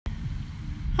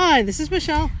Hi, this is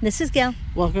Michelle. This is Gail.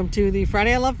 Welcome to the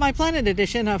Friday I Love My Planet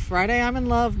edition of Friday I'm in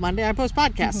Love, Monday I Post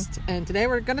podcast. And today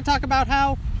we're going to talk about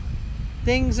how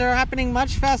things are happening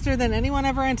much faster than anyone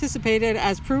ever anticipated,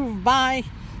 as proved by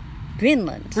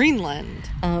Greenland.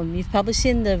 You've probably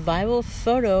seen the viral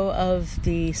photo of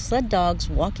the sled dogs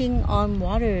walking on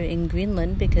water in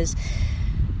Greenland because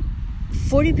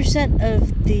 40%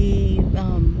 of the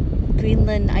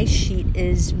Greenland ice sheet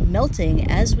is melting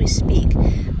as we speak.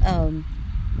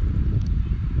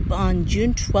 On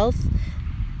June 12th,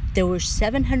 there were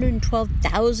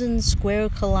 712,000 square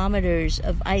kilometers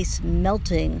of ice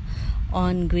melting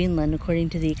on Greenland, according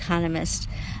to The Economist.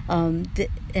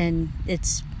 And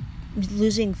it's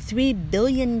losing 3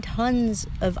 billion tons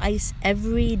of ice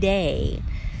every day.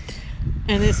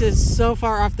 And this is so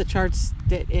far off the charts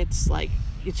that it's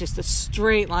just a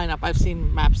straight line up. I've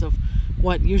seen maps of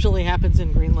what usually happens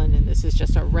in Greenland, and this is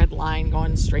just a red line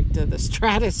going straight to the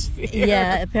stratosphere.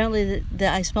 Yeah, apparently the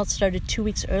ice melt started 2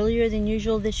 weeks earlier than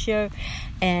usual this year,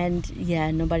 and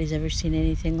nobody's ever seen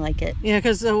anything like it. Yeah,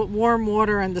 because the warm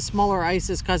water and the smaller ice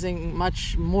is causing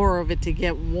much more of it to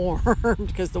get warm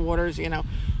because the water's,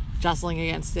 jostling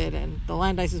against it, and the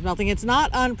land ice is melting. It's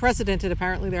not unprecedented.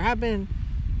 Apparently there have been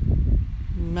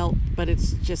melt, but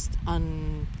it's just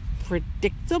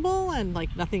unpredictable and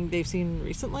nothing they've seen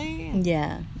recently.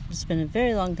 Yeah, it's been a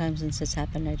very long time since it's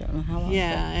happened. I don't know how long.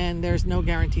 Yeah, and there's no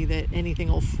guarantee that anything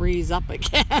will freeze up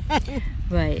again.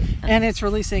 Right. And it's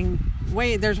releasing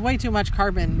there's way too much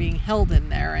carbon being held in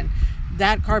there, and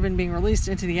that carbon being released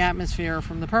into the atmosphere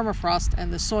from the permafrost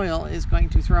and the soil is going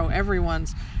to throw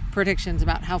everyone's predictions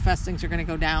about how fast things are going to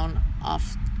go down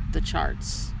off the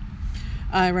charts.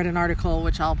 I read an article,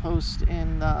 which I'll post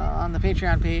on the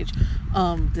Patreon page,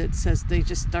 that says they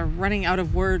just are running out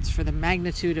of words for the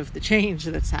magnitude of the change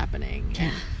that's happening.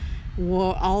 Yeah.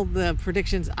 All the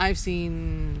predictions I've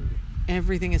seen,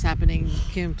 everything is happening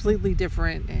completely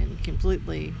different and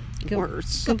completely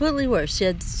worse. Completely worse. Yeah,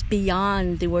 it's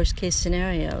beyond the worst case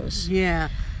scenarios. Yeah.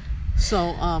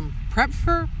 So, prep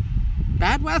for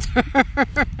bad weather.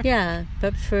 Yeah,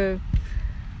 prep for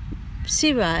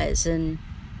sea rise and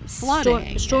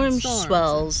flooding, storm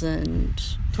swells and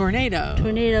tornadoes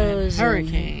and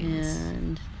hurricanes.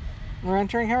 And we're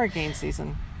entering hurricane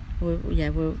season.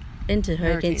 We're into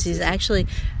hurricane season. Actually,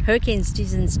 hurricane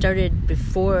season started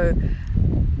before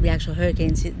the actual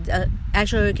hurricane season.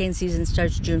 Actual hurricane season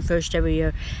starts June 1st every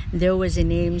year. There was a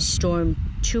named storm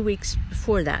 2 weeks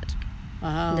before that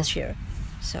this year.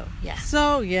 So,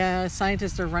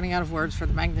 scientists are running out of words for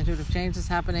the magnitude of change that's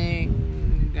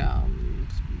happening.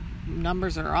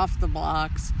 Numbers are off the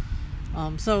blocks.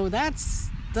 So that's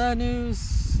the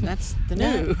news. That's the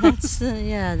news.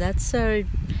 That's our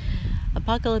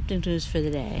apocalyptic news for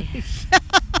the day.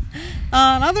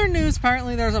 On other news,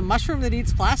 apparently there's a mushroom that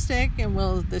eats plastic, and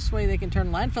this way they can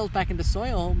turn landfills back into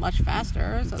soil much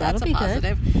faster. So that's a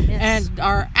positive. Yes. And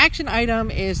our action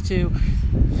item is to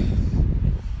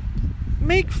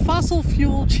make fossil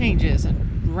fuel changes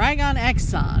and rag on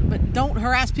Exxon, but don't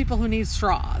harass people who need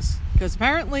straws. Because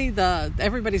apparently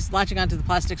everybody's latching onto the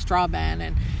plastic straw ban,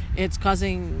 and it's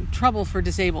causing trouble for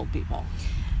disabled people.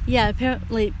 Yeah,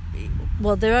 apparently,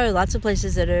 there are lots of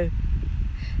places that are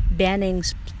banning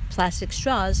plastic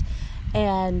straws,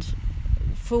 and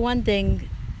for one thing,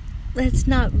 it's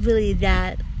not really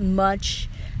that much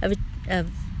of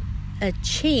a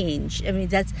change. I mean,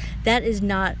 that is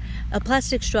not, a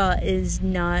plastic straw is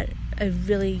not a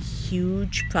really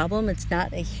huge problem. It's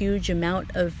not a huge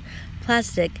amount of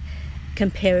plastic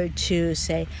compared to,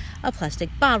 say, a plastic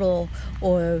bottle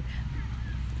or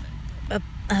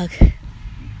a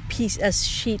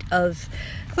sheet of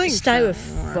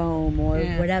styrofoam or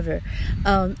whatever.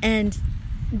 And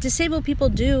disabled people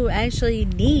do actually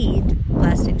need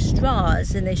plastic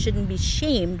straws, and they shouldn't be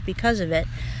shamed because of it.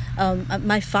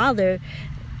 My father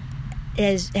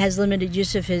has limited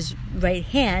use of his right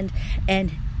hand,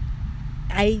 and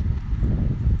I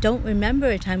don't remember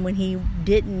a time when he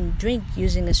didn't drink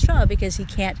using a straw because he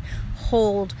can't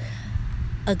hold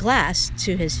a glass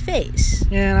to his face.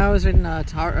 Yeah, and I was reading a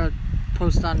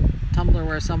post on Tumblr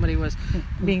where somebody was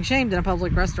being shamed in a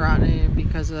public restaurant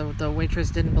because the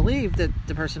waitress didn't believe that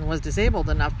the person was disabled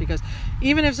enough, because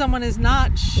even if someone is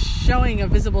not showing a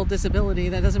visible disability,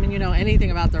 that doesn't mean you know anything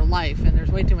about their life, and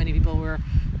there's way too many people who are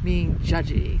being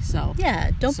judgy. So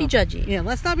don't be judgy. Yeah,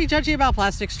 let's not be judgy about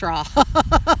plastic straws.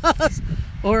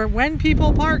 Or when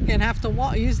people park and have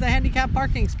to use the handicap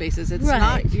parking spaces. It's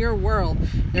not your world.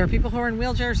 There are people who are in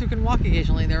wheelchairs who can walk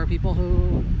occasionally. There are people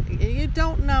who you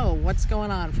don't know what's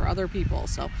going on for other people.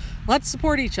 So let's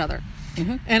support each other.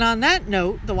 Mm-hmm. And on that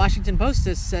note, the Washington Post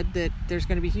has said that there's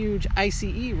going to be huge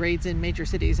ICE raids in major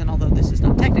cities. And although this is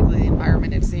not technically the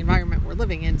environment, it's the environment we're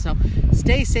living in. So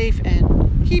stay safe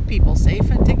and keep people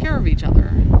safe and take care of each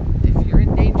other. If you're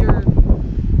in danger,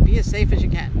 be as safe as you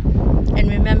can. And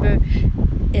remember,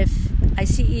 if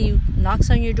ICE knocks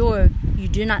on your door, you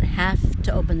do not have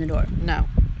to open the door. No,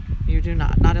 you do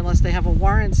not. Not unless they have a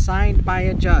warrant signed by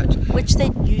a judge. Which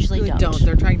they usually don't.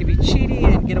 They're trying to be cheaty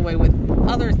and get away with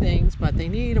other things, but they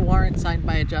need a warrant signed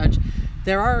by a judge.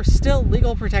 There are still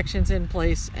legal protections in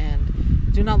place,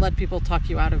 and do not let people talk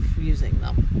you out of using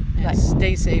them. And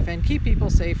stay safe and keep people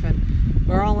safe. And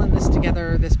we're all in this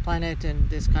together, this planet and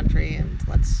this country, and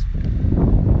let's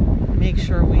make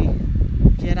sure we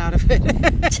get out of it.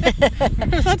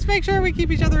 Let's make sure we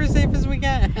keep each other as safe as we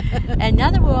can. And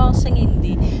now that we're all singing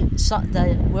the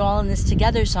We're All in This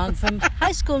Together song from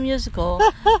High School Musical,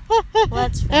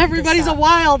 let's everybody's a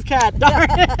wildcat, darn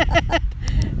it.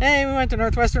 Hey, we went to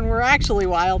Northwestern. We're actually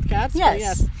wildcats.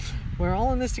 Yes. We're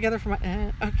all in this together from...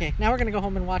 okay, now we're going to go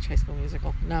home and watch High School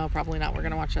Musical. No, probably not. We're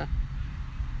going to watch a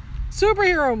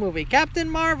superhero movie, Captain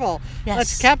Marvel. Yes.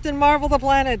 Let's Captain Marvel the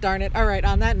planet, darn it. All right,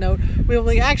 on that note, we will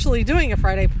be actually doing a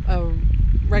Friday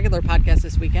regular podcast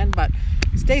this weekend, but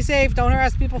stay safe, don't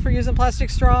harass people for using plastic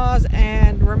straws,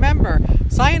 and remember,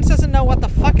 science doesn't know what the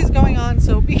fuck is going on,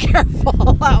 so be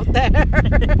careful out there.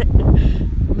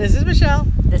 This is Michelle.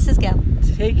 This is Gail.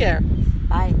 Take care.